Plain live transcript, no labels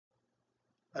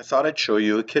I thought I'd show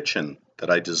you a kitchen that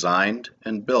I designed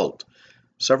and built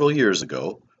several years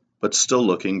ago, but still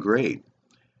looking great.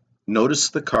 Notice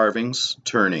the carvings,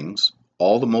 turnings,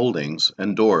 all the moldings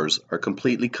and doors are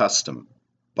completely custom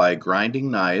by grinding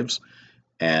knives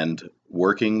and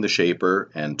working the shaper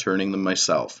and turning them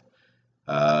myself.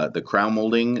 The crown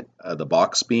molding, the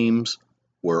box beams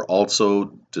were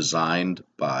also designed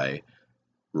by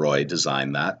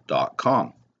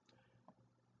RoyDesignThat.com.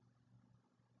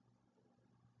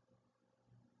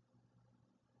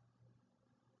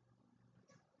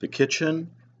 The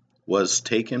kitchen was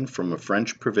taken from a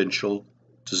French provincial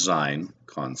design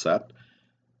concept.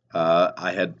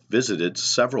 I had visited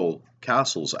several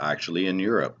castles actually in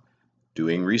Europe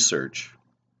doing research.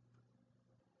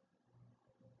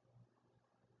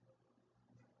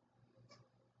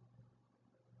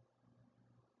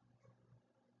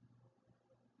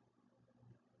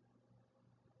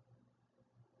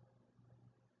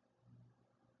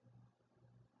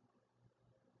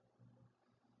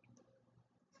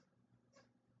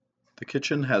 The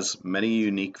kitchen has many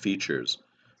unique features: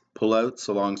 pullouts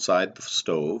alongside the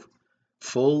stove,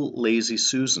 full Lazy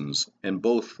Susans in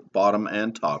both bottom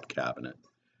and top cabinet,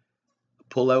 a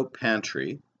pull-out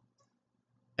pantry,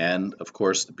 and of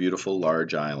course the beautiful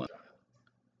large island.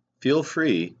 Feel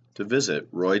free to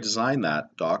visit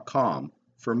RoyDesignThat.com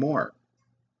for more.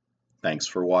 Thanks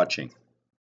for watching.